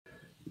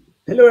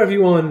Hello,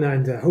 everyone,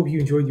 and I hope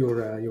you enjoyed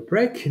your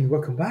break and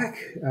welcome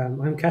back.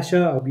 I'm Kasha.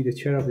 I'll be the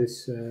chair of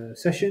this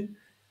session.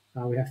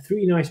 We have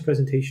three nice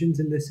presentations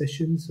in this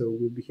session. So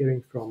we'll be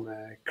hearing from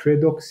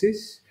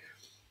CREDOXYS,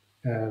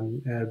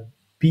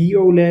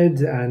 OLED,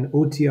 and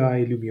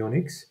OTI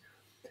Lumionics.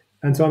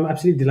 And so I'm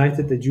absolutely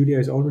delighted that Julia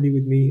is already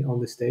with me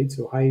on the stage.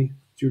 So hi,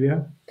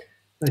 Julia.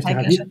 Nice to Hi,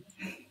 have Kasia.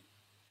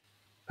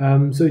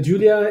 you. So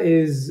Julia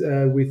is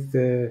with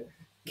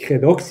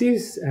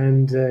CREDOXYS,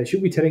 and she'll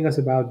be telling us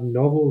about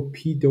novel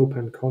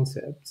p-dopant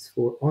concepts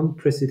for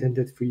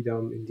unprecedented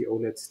freedom in the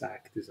OLED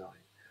stack design.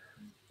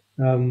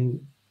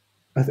 Um,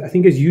 I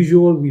think, as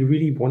usual, we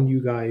really want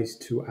you guys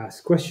to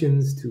ask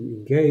questions, to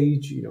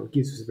engage. It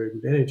gives us very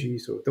good energy.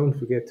 So don't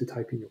forget to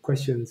type in your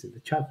questions in the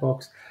chat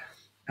box,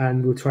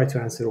 and we'll try to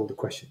answer all the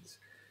questions.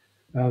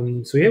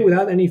 So yeah,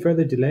 without any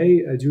further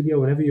delay, Julia,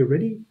 whenever you're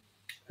ready,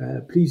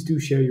 please do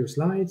share your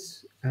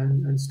slides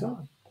and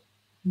start.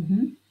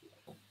 Mhm.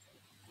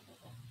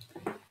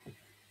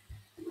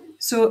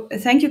 So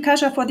thank you,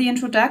 Kasia, for the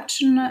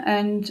introduction.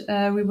 And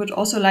we would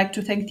also like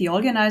to thank the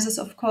organizers,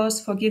 of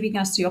course, for giving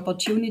us the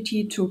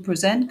opportunity to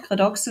present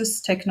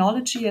CREDOXYS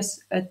technology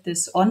at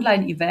this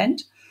online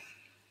event.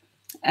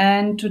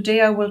 And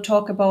today I will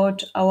talk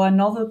about our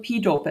novel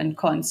p-dopant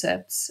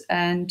concepts.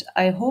 And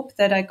I hope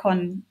that I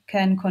can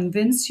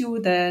convince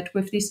you that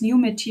with these new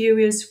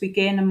materials, we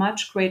gain a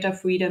much greater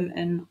freedom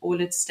in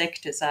OLED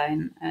stack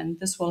design. And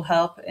this will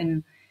help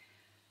in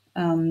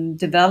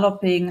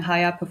developing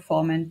higher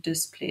performant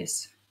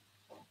displays.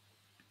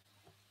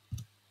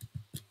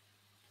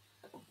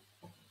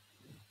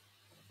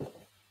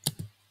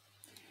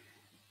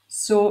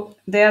 So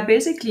there are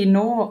basically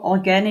no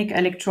organic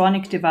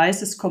electronic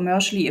devices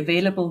commercially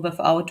available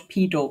without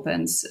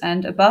p-dopants.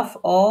 And above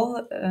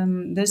all,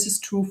 this is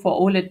true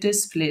for OLED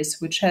displays,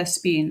 which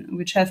have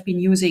been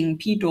using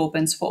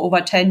p-dopants for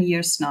over 10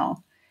 years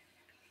now.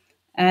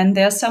 And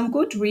there are some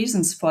good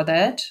reasons for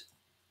that,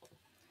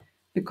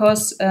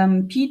 because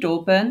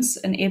p-dopants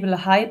enable a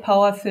high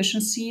power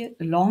efficiency,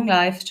 long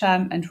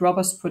lifetime, and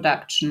robust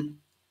production.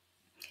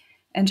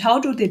 And how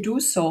do they do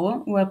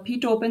so? Well,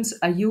 p-dopants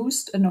are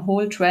used in a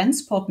whole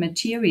transport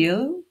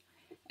material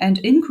and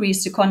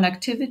increase the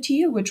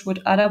conductivity, which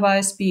would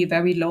otherwise be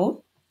very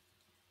low.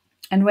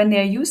 And when they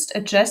are used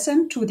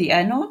adjacent to the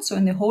anode, so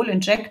in the whole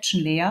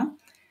injection layer,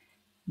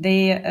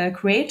 they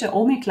create an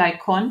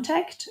ohmic-like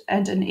contact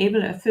and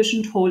enable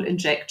efficient hole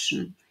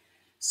injection.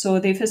 So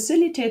they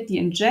facilitate the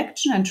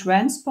injection and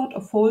transport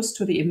of holes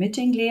to the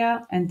emitting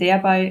layer, and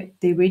thereby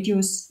they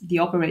reduce the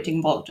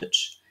operating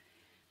voltage.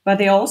 But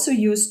they are also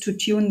used to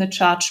tune the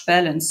charge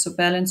balance, so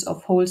balance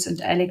of holes and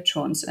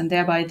electrons, and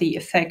thereby they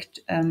affect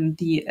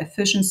the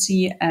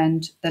efficiency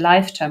and the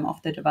lifetime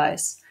of the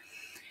device.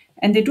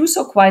 And they do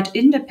so quite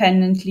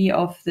independently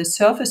of the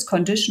surface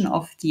condition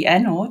of the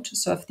anode,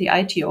 so of the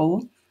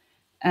ITO,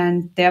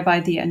 and thereby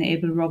they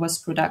enable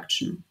robust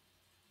production.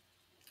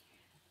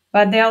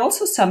 But there are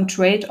also some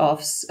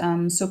trade-offs.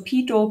 So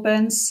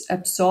p-dopants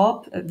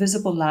absorb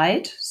visible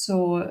light.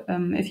 So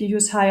if you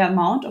use higher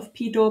amount of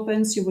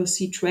p-dopants, you will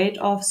see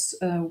trade-offs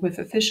with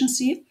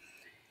efficiency.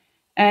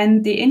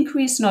 And they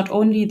increase not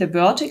only the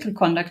vertical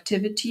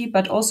conductivity,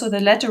 but also the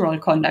lateral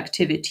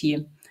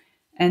conductivity.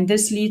 And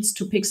this leads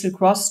to pixel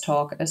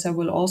crosstalk, as I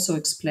will also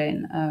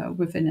explain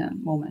within a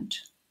moment.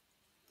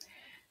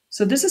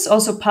 So this is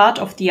also part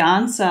of the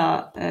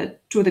answer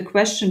to the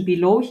question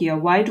below here.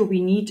 Why do we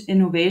need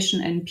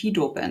innovation in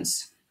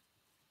p-dopants?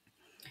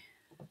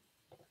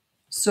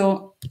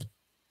 So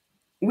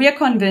we are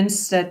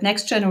convinced that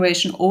next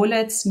generation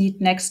OLEDs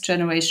need next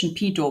generation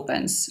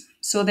p-dopants.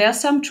 So there are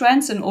some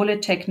trends in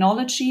OLED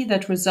technology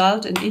that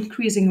result in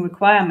increasing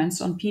requirements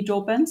on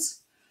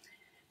p-dopants.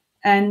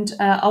 And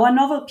our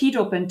novel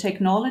p-dopant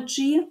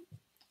technology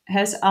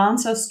has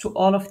answers to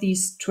all of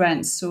these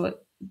trends. So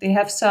they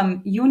have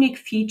some unique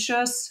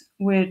features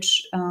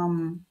which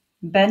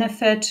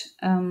benefit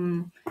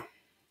in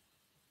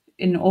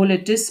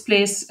OLED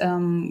displays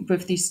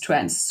with these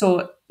trends.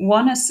 So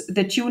one is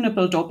the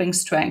tunable doping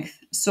strength.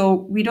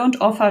 So we don't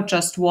offer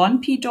just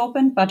one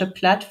p-dopant, but a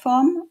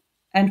platform.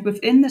 And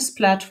within this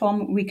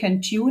platform, we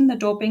can tune the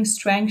doping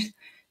strength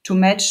to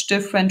match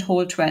different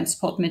hole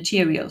transport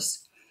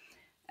materials.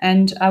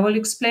 And I will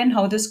explain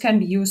how this can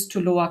be used to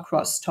lower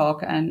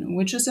crosstalk, and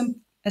which is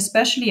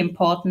especially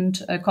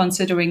important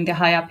considering the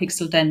higher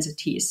pixel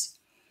densities.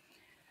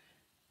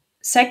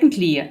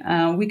 Secondly,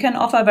 we can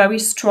offer very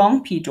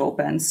strong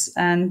p-dopants,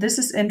 and this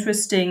is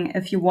interesting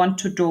if you want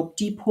to dope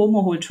deep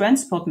homohole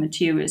transport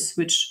materials,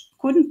 which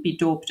couldn't be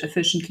doped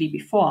efficiently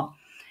before.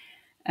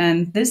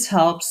 And this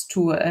helps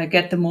to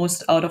get the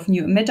most out of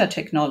new emitter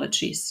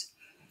technologies.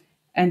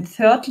 And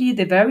thirdly,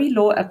 the very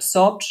low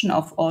absorption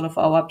of all of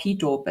our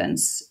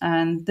p-dopants.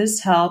 And this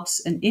helps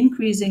in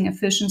increasing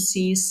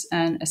efficiencies,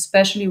 and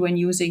especially when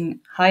using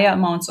higher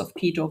amounts of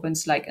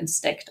p-dopants like in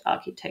stacked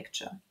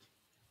architecture.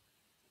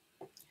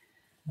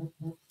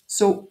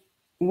 So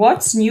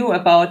what's new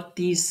about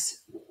these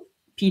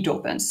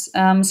p-dopants?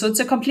 So it's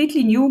a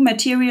completely new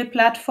material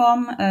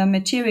platform, a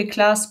material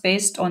class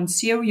based on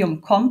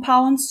cerium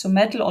compounds, so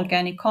metal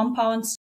organic compounds.